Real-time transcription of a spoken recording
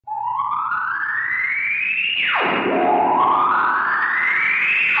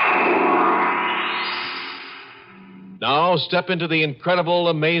now step into the incredible,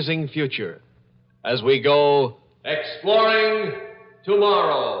 amazing future as we go exploring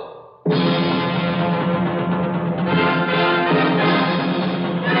tomorrow.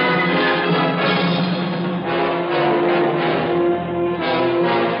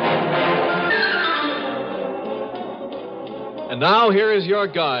 And now here is your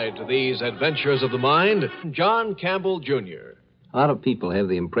guide to these adventures of the mind, John Campbell Jr. A lot of people have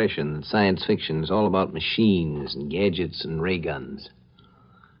the impression that science fiction is all about machines and gadgets and ray guns.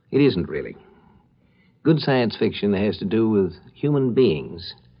 It isn't really. Good science fiction has to do with human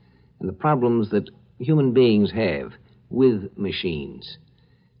beings and the problems that human beings have with machines.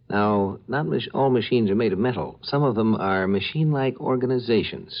 Now, not all machines are made of metal. Some of them are machine-like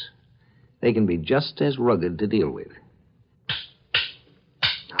organizations. They can be just as rugged to deal with.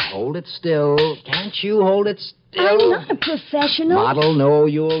 Hold it still. Can't you hold it still? I'm not a professional. Model, no,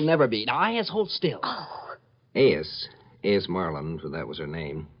 you'll never be. Now, Aies, hold still. Oh. Aies Marlan, for that was her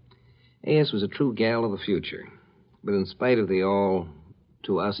name. Aies was a true gal of the future. But in spite of the all,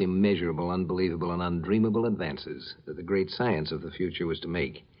 to us, immeasurable, unbelievable, and undreamable advances that the great science of the future was to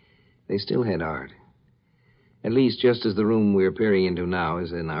make, they still had art. At least just as the room we're peering into now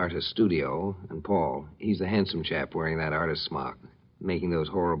is an artist's studio, and Paul, he's the handsome chap wearing that artist's smock, making those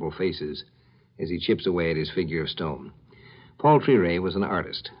horrible faces as he chips away at his figure of stone. Paul Treray was an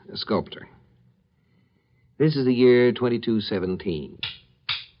artist, a sculptor. This is the year 2217.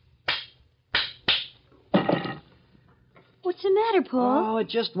 What's the matter, Paul? Oh, it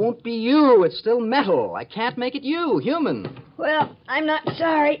just won't be you. It's still metal. I can't make it you, human. Well, I'm not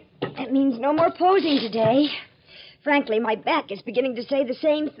sorry. That means no more posing today. Frankly, my back is beginning to say the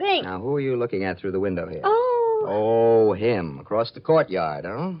same thing. Now, who are you looking at through the window here? Oh, him. Across the courtyard,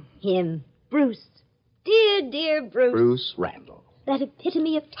 huh? him. Bruce. Dear, dear Bruce. Bruce Randall. That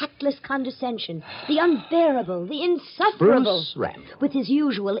epitome of tactless condescension. The unbearable, the insufferable. Bruce Randall. With his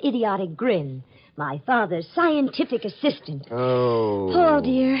usual idiotic grin. My father's scientific assistant. Oh. Paul,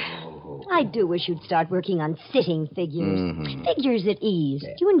 dear. I do wish you'd start working on sitting figures. Mm-hmm. Figures at ease.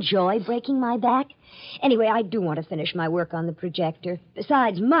 Yeah. Do you enjoy breaking my back? Anyway, I do want to finish my work on the projector.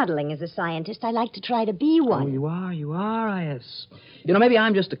 Besides modeling as a scientist, I like to try to be one. Oh, you are, Aies. You know, maybe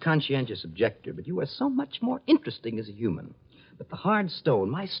I'm just a conscientious objector, but you are so much more interesting as a human. But the hard stone,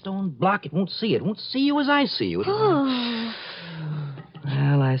 my stone block, it won't see it. It won't see you as I see you. Oh.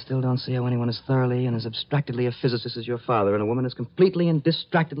 Well, I still don't see how anyone as thoroughly and as abstractedly a physicist as your father and a woman as completely and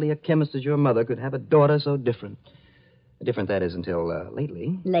distractedly a chemist as your mother could have a daughter so different. Different, that is, until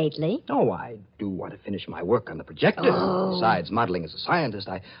lately. Lately? Oh, I do want to finish my work on the projector. Oh. Besides modeling as a scientist,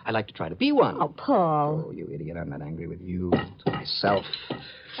 I like to try to be one. Oh, Paul. Oh, you idiot, I'm not angry with you. To myself.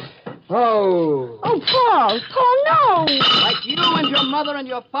 Oh. Oh, Paul, no! Like you and your mother and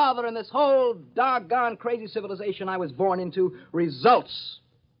your father and this whole doggone crazy civilization I was born into, results.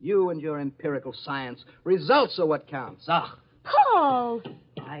 You and your empirical science. Results are what counts. Ah. Paul!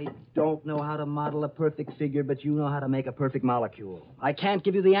 I don't know how to model a perfect figure, but you know how to make a perfect molecule. I can't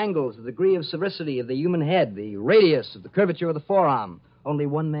give you the angles, the degree of sphericity of the human head, the radius of the curvature of the forearm. Only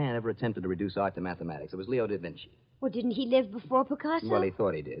one man ever attempted to reduce art to mathematics. It was Leo da Vinci. Well, didn't he live before Picasso? Well, he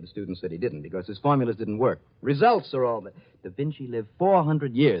thought he did. Students said he didn't because his formulas didn't work. Results are all that. Da Vinci lived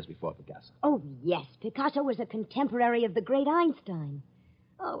 400 years before Picasso. Oh, yes. Picasso was a contemporary of the great Einstein.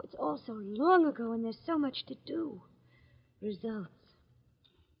 Oh, it's all so long ago, and there's so much to do. Results.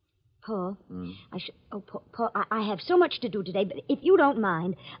 Paul, Paul, I have so much to do today, but if you don't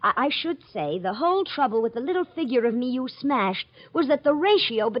mind, I should say the whole trouble with the little figure of me you smashed was that the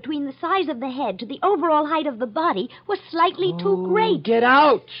ratio between the size of the head to the overall height of the body was slightly too great. Get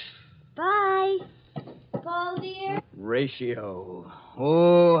out! Bye. Paul, dear. Ratio.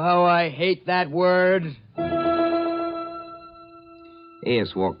 Oh, how I hate that word.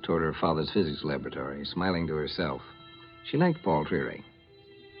 Aies walked toward her father's physics laboratory, smiling to herself. She liked Paul Treray.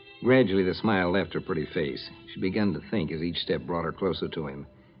 Gradually, the smile left her pretty face. She began to think, as each step brought her closer to him,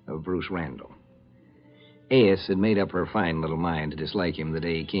 of Bruce Randall. Aies had made up her fine little mind to dislike him the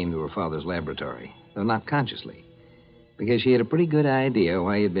day he came to her father's laboratory, though not consciously, because she had a pretty good idea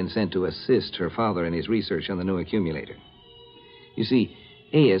why he had been sent to assist her father in his research on the new accumulator. You see,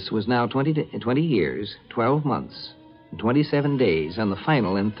 Aies was now 20 years, 12 months, and 27 days on the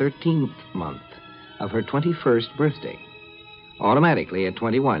final and 13th month of her 21st birthday. Automatically, at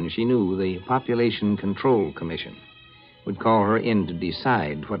 21, she knew the Population Control Commission would call her in to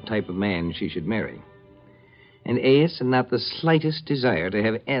decide what type of man she should marry. And Aies had not the slightest desire to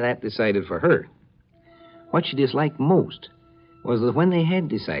have that decided for her. What she disliked most was that when they had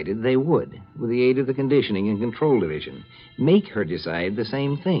decided, they would, with the aid of the Conditioning and Control Division, make her decide the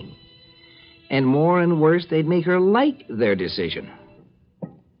same thing. And more and worse, they'd make her like their decision.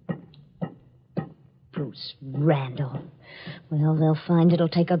 Bruce Randall. Well, they'll find it'll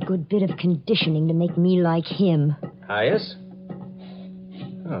take a good bit of conditioning to make me like him. Aies?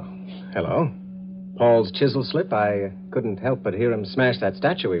 Oh, hello. Paul's chisel slip. I couldn't help but hear him smash that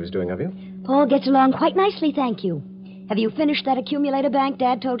statue he was doing of you. Paul gets along quite nicely, thank you. Have you finished that accumulator bank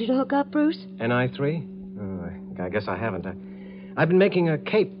Dad told you to hook up, Bruce? NI3? Oh, I guess I haven't. I've been making a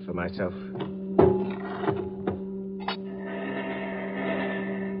cape for myself.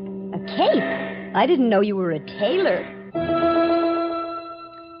 A cape? I didn't know you were a tailor.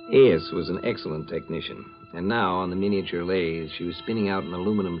 Aies was an excellent technician, and now on the miniature lathe, she was spinning out an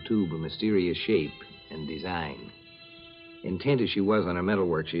aluminum tube of mysterious shape and design. Intent as she was on her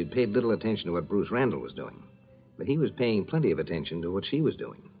metalwork, she had paid little attention to what Bruce Randall was doing, but he was paying plenty of attention to what she was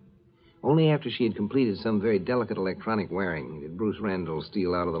doing. Only after she had completed some very delicate electronic wiring did Bruce Randall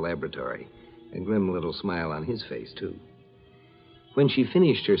steal out of the laboratory, a grim little smile on his face, too. When she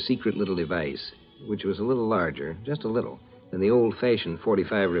finished her secret little device, which was a little larger, just a little, than the old-fashioned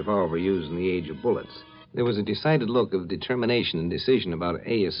 .45 revolver used in the age of bullets, there was a decided look of determination and decision about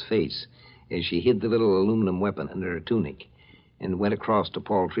Aies' face as she hid the little aluminum weapon under her tunic and went across to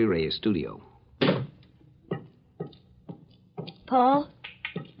Paul Treray's studio. Paul?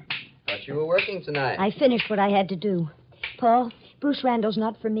 Thought you were working tonight. I finished what I had to do. Paul, Bruce Randall's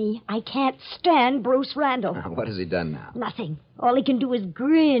not for me. I can't stand Bruce Randall. What has he done now? Nothing. All he can do is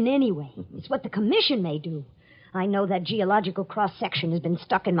grin anyway. It's what the commission may do. I know that geological cross-section has been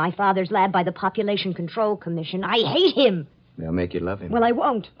stuck in my father's lab by the Population Control Commission. I hate him. They'll make you love him. Well, I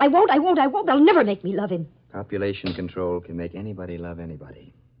won't. I won't. They'll never make me love him. Population control can make anybody love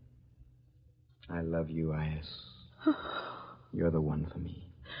anybody. I love you, Aies. You're the one for me.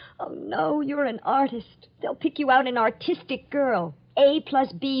 Oh, no, you're an artist. They'll pick you out an artistic girl. A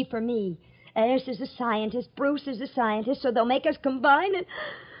plus B for me. Aies is a scientist, Bruce is a scientist, so they'll make us combine and...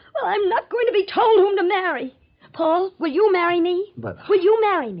 Well, I'm not going to be told whom to marry. Paul, will you marry me? But... Will you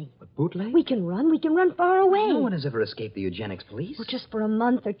marry me? But bootleg? We can run far away. No one has ever escaped the eugenics police. Well, just for a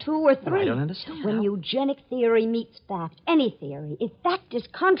month or 2 or 3. Well, I don't understand. When eugenic theory meets fact, any theory, if fact is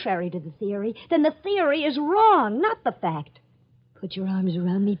contrary to the theory, then the theory is wrong, not the fact. Put your arms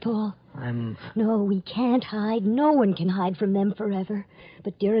around me, Paul. No, we can't hide. No one can hide from them forever.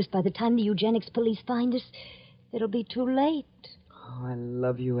 But, dearest, by the time the eugenics police find us, it'll be too late. Oh, I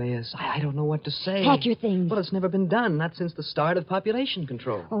love you, Aies. I don't know what to say. Pack your things. Well, it's never been done, not since the start of population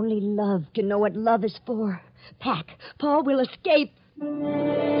control. Only love can know what love is for. Pack. Paul, we'll escape.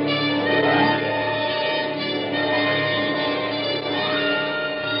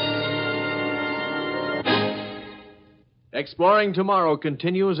 Exploring Tomorrow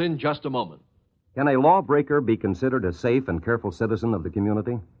continues in just a moment. Can a lawbreaker be considered a safe and careful citizen of the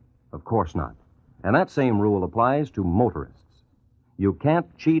community? Of course not. And that same rule applies to motorists. You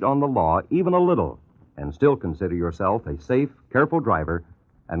can't cheat on the law even a little and still consider yourself a safe, careful driver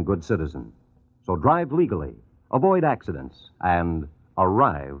and good citizen. So drive legally, avoid accidents, and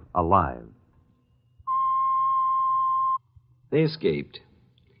arrive alive. They escaped.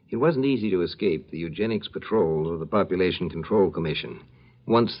 It wasn't easy to escape the eugenics patrols of the Population Control Commission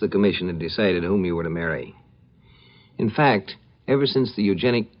once the commission had decided whom you were to marry. In fact, ever since the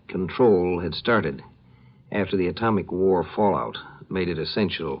eugenic control had started, after the atomic war fallout made it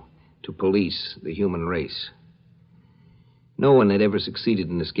essential to police the human race, no one had ever succeeded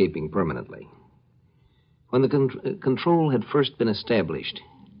in escaping permanently. When the control had first been established,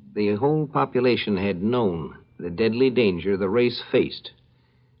 the whole population had known the deadly danger the race faced.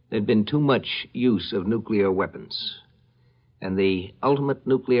 There'd been too much use of nuclear weapons. And the ultimate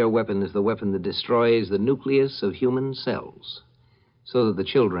nuclear weapon is the weapon that destroys the nucleus of human cells, so that the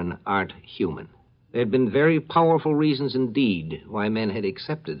children aren't human. There had been very powerful reasons indeed why men had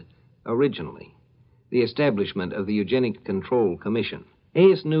accepted, originally, the establishment of the Eugenic Control Commission.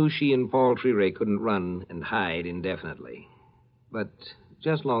 Aies knew she and Paul Treray couldn't run and hide indefinitely, but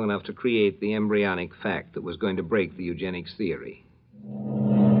just long enough to create the embryonic fact that was going to break the eugenics theory.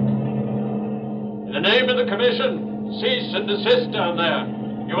 In the name of the Commission, cease and desist down there.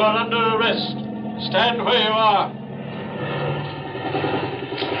 You are under arrest. Stand where you are.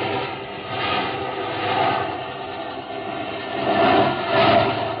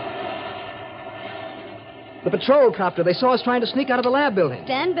 The patrol copter. They saw us trying to sneak out of the lab building.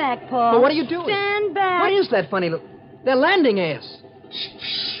 Stand back, Paul. Well, what are you doing? Stand back. What is that funny little... They're landing Aies.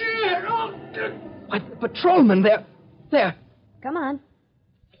 Shit! Why, the patrolmen, they're... Come on.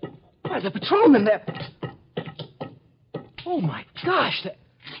 Why, the patrolmen, they're... Oh, my gosh,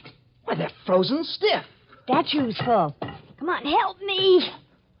 they're frozen stiff. Statues full. Come on, help me.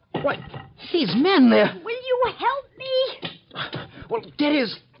 What? These men, they're... Will you help me? Well, that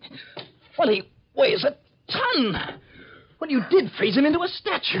is... Well, he weighs a ton. Well, you did freeze him into a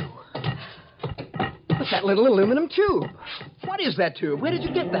statue. What's that little aluminum tube? What is that tube? Where did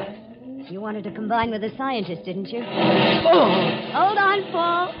you get that? You wanted to combine with a scientist, didn't you? Oh! Hold on,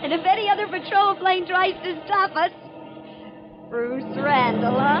 Paul. And if any other patrol plane tries to stop us... Bruce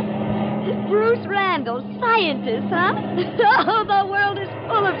Randall, huh? Bruce Randall, scientist, huh? Oh, the world is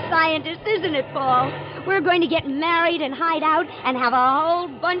full of scientists, isn't it, Paul? We're going to get married and hide out and have a whole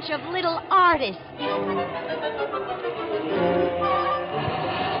bunch of little artists.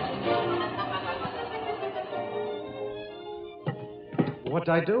 What'd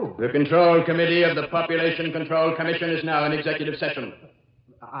I do? The Control Committee of the Population Control Commission is now in executive session.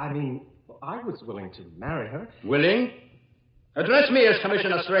 I mean, I was willing to marry her. Willing? Address me as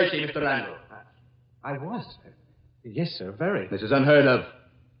Commissioner Tracy, Mr. Randall. I was. Yes, sir, very. This is unheard of.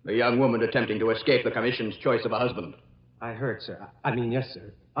 A young woman attempting to escape the Commission's choice of a husband. I heard, sir. I mean, yes,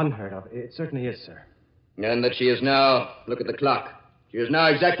 sir. Unheard of. It certainly is, sir. And that she is now, look at the clock. She is now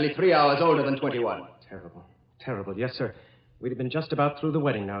exactly 3 hours older than 21. Terrible. Terrible. Yes, sir. We'd have been just about through the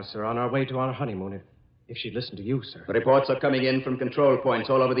wedding now, sir, on our way to our honeymoon, if she'd listened to you, sir. The reports are coming in from control points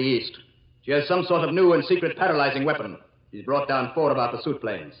all over the East. She has some sort of new and secret paralyzing weapon. She's brought down 4 of our pursuit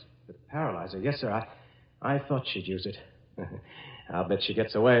planes. The paralyzer? Yes, sir. I thought she'd use it. I'll bet she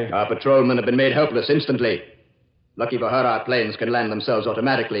gets away. Our patrolmen have been made helpless instantly. Lucky for her, our planes can land themselves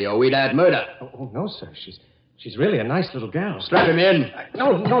automatically, or we'd add murder. Oh, no, sir. She's really a nice little gal. Strap him in.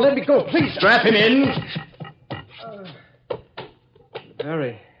 No, let me go, please. Strap him in.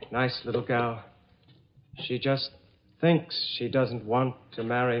 Very nice little gal. She just thinks she doesn't want to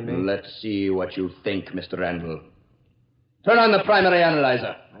marry me. Let's see what you think, Mr. Randall. Turn on the primary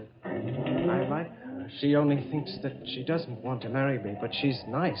analyzer. I like her. She only thinks that she doesn't want to marry me, but she's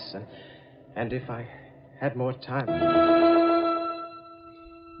nice, and if I had more time...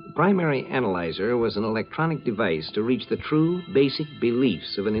 The primary analyzer was an electronic device to reach the true, basic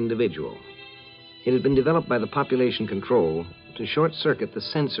beliefs of an individual. It had been developed by the Population Control to short-circuit the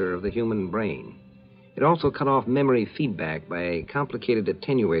sensor of the human brain. It also cut off memory feedback by a complicated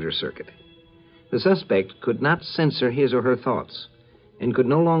attenuator circuit. The suspect could not censor his or her thoughts and could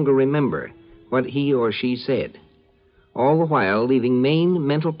no longer remember what he or she said, all the while leaving main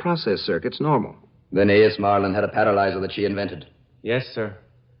mental process circuits normal. Then Aies Marlan had a paralyzer that she invented. Yes, sir.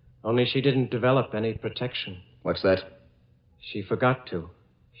 Only she didn't develop any protection. What's that? She forgot to.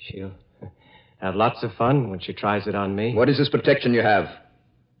 She'll have lots of fun when she tries it on me. What is this protection you have?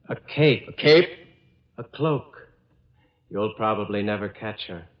 A cape. A cape? A cloak. You'll probably never catch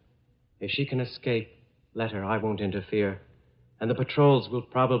her. If she can escape, let her. I won't interfere. And the patrols will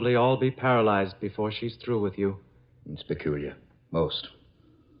probably all be paralyzed before she's through with you. It's peculiar. Most.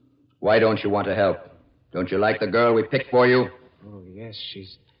 Why don't you want to help? Don't you like the girl we picked for you? Oh, yes,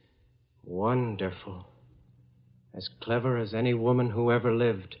 she's wonderful. As clever as any woman who ever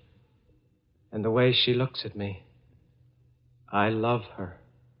lived. And the way she looks at me. I love her.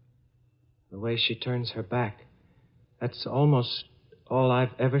 The way she turns her back. That's almost all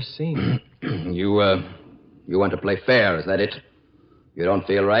I've ever seen. You want to play fair, is that it? You don't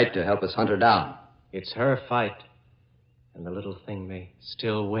feel right to help us hunt her down? It's her fight. And the little thing may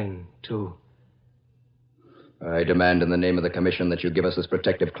still win, too. I demand in the name of the Commission that you give us this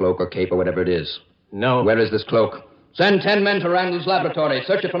protective cloak or cape or whatever it is. No. Where is this cloak? Send 10 men to Randall's laboratory.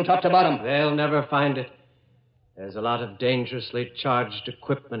 Search it from top to bottom. They'll never find it. There's a lot of dangerously charged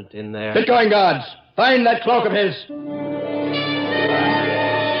equipment in there. Get going, guards. Find that cloak of his.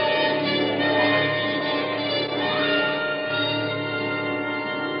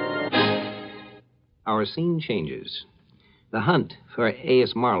 Our scene changes. The hunt for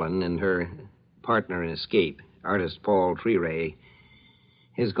Aies Marlan and her partner in escape, artist Paul Treray,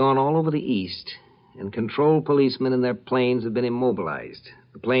 has gone all over the East, and control policemen and their planes have been immobilized.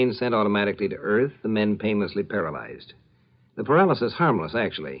 The planes sent automatically to Earth, the men painlessly paralyzed. The paralysis harmless,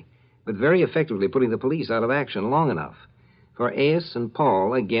 actually, but very effectively putting the police out of action long enough for Aies and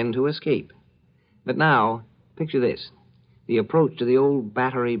Paul again to escape. But now, picture this. The approach to the old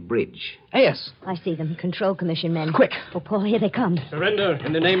Battery Bridge. Aies! I see them. Control Commission men. Quick. Oh, Paul, here they come. Surrender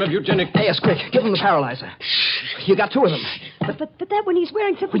in the name of eugenics. Aies, quick. Give him the paralyzer. Shh. You got 2 of them. But that one, he's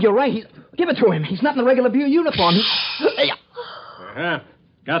wearing something... Well, you're right. Give it to him. He's not in the regular blue uniform. Uh-huh.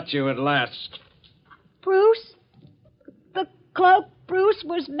 Got you at last. Bruce? The cloak Bruce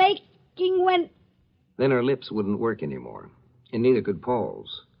was making when... Then her lips wouldn't work anymore, and neither could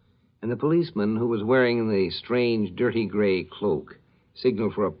Paul's. And the policeman, who was wearing the strange, dirty gray cloak,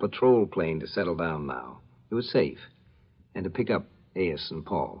 signaled for a patrol plane to settle down now. It was safe, and to pick up Aies and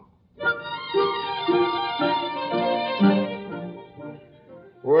Paul.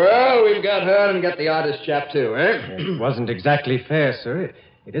 Well, we've got her and got the artist chap, too, eh? It wasn't exactly fair, sir.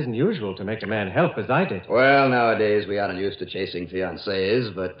 It isn't usual to make a man help as I did. Well, nowadays we aren't used to chasing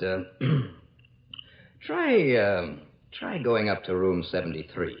fiancées, but try going up to room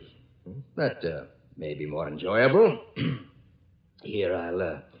 73. That may be more enjoyable. Here,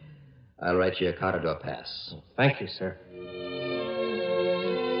 I'll write you a corridor pass. Thank you, sir.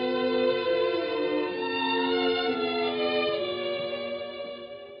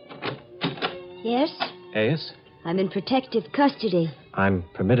 Yes? Aies? I'm in protective custody. I'm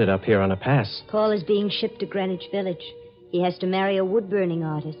permitted up here on a pass. Paul is being shipped to Greenwich Village. He has to marry a wood-burning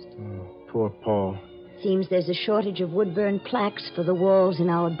artist. Poor Paul. Seems there's a shortage of wood-burn plaques for the walls in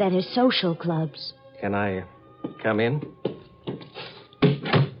our better social clubs. Can I come in?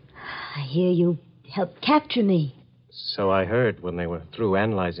 I hear you helped capture me. So I heard when they were through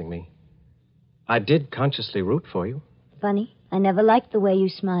analyzing me. I did consciously root for you. Funny. I never liked the way you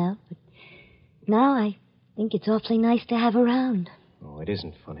smile, but now I think it's awfully nice to have around. Oh, it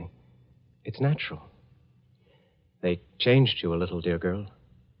isn't funny. It's natural. They changed you a little, dear girl.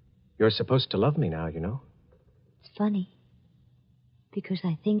 You're supposed to love me now, you know. It's funny, because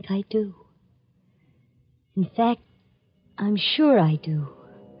I think I do. In fact, I'm sure I do.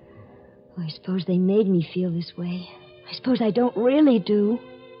 Oh, I suppose they made me feel this way. I suppose I don't really do.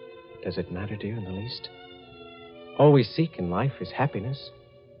 Does it matter, dear, in the least? All we seek in life is happiness.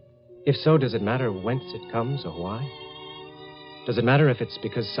 If so, does it matter whence it comes or why? Does it matter if it's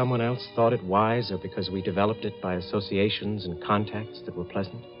because someone else thought it wise or because we developed it by associations and contacts that were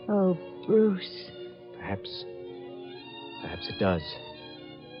pleasant? Oh, Bruce. Perhaps it does.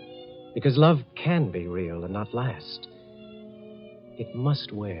 Because love can be real and not last. It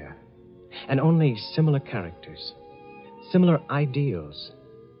must wear. And only similar characters, similar ideals,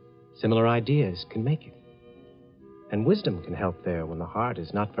 similar ideas can make it. And wisdom can help there when the heart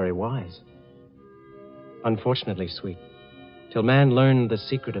is not very wise. Unfortunately, sweet, till man learned the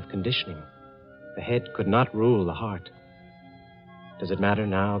secret of conditioning, the head could not rule the heart. Does it matter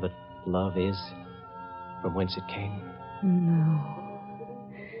now that love is from whence it came? No,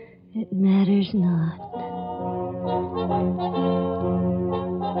 it matters not.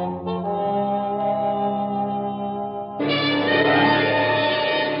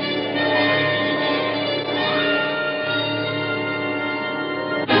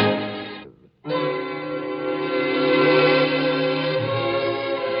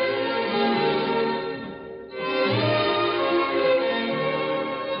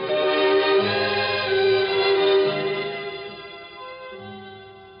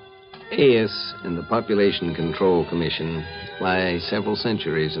 Aies and the Population Control Commission lie several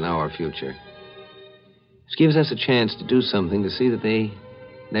centuries in our future. This gives us a chance to do something to see that they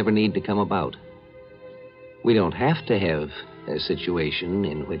never need to come about. We don't have to have a situation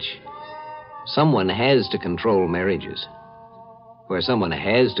in which someone has to control marriages, where someone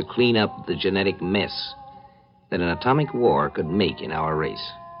has to clean up the genetic mess that an atomic war could make in our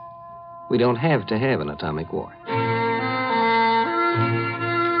race. We don't have to have an atomic war.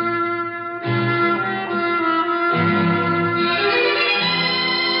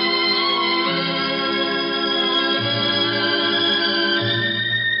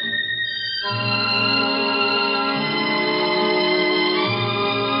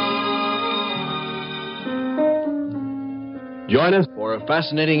 Join us for a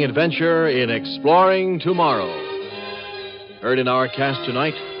fascinating adventure in Exploring Tomorrow. Heard in our cast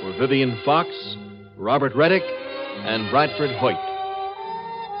tonight were Vivian Fox, Robert Readick, and Bradford Hoyt.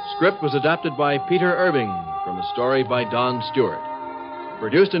 Script was adapted by Peter Irving from a story by Don Stuart.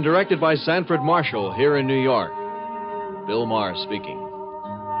 Produced and directed by Sanford Marshall here in New York. Bill Mahr speaking.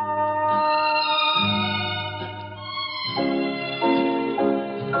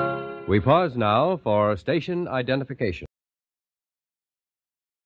 We pause now for station identification.